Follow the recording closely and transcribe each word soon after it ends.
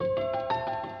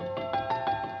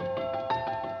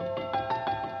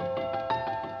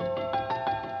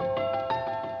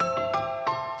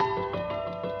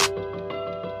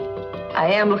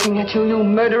I am looking at you, you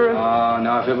murderer.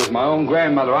 Now, if it was my own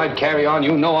grandmother, I'd carry on.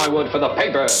 You know I would for the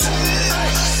papers.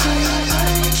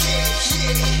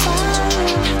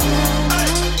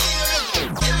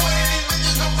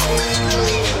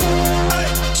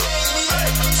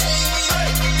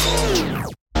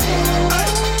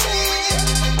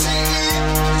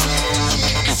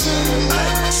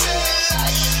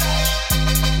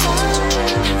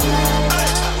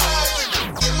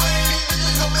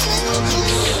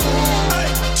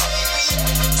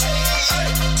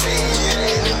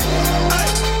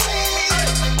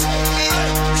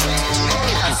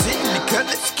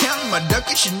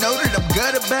 You know that I'm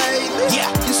gutter, baby. Yeah.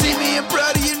 You see me in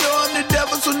Brother, you know I'm the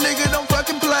devil, so nigga don't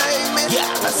fucking play me. Yeah.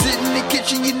 I sit in the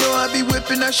kitchen, you know I be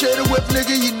whipping, I share the whip,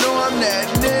 nigga, you know I'm that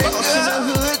nigga. Boss in the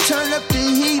hood, turn up the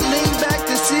heat, lean back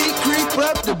to see, creep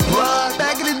up the block.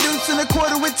 Back of the deuce in a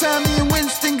quarter with Tommy and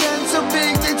Winston, gun so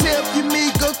big they tell you me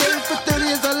go 30 for 30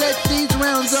 as I let these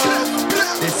rounds off.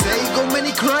 They say go many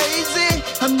crazy,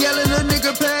 I'm yelling a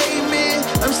nigga pay me.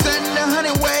 I'm stunting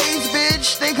 100 ways,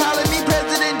 bitch. They calling me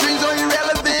president, dreams are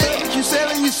irrelevant. You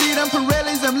selling, you see them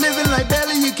Pirellis, I'm living like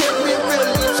Belly, you kept me in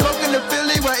Philly. Smoking the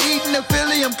Philly while eating the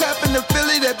Philly, I'm copping the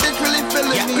Philly, that bitch really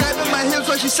feeling me. Grabbing my hips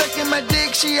while she sucking my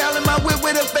dick, she all in my whip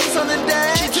with her face on the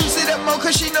dash. She juicy that mo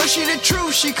cause she know she the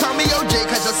truth. She call me OJ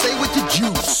cause I say with the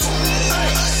juice.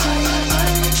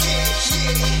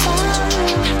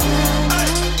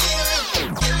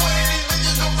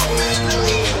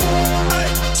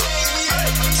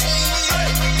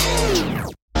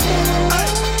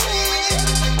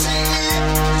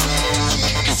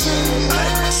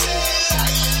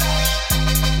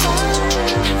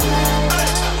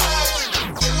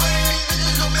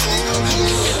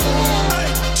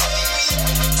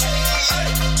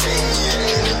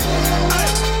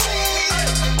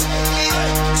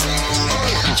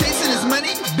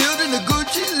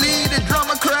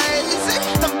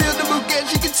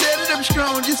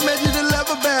 Just measure the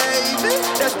level, baby.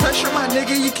 That's pressure, my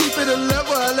nigga. You keep it a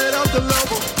level, I let off the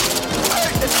level.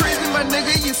 That's crazy, my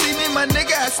nigga. You see me, my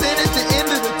nigga. I stand at the end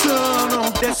of the tunnel.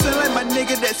 That sunlight, my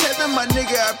nigga. That's heaven, my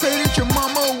nigga. I pray that your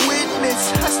mama a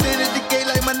witness. I stand at the gate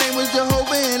like my name was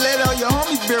Jehovah and let all your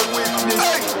homies bear witness.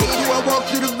 I walk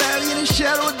through the valley in the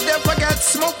shadow of death. I got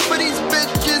smoke for these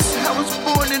bitches. I was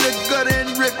born in the gutter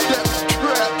and ripped up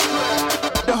trap.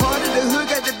 The heart of the hood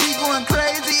got the beat going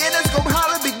crazy, and let's go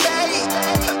holler big babe.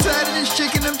 I'm tired of this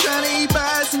chicken, I'm trying to eat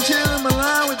bites and chill in my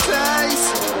line with Tice.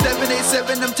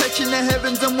 787, I'm touching the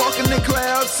heavens, I'm walking the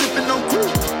clouds, sipping on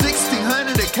cruise.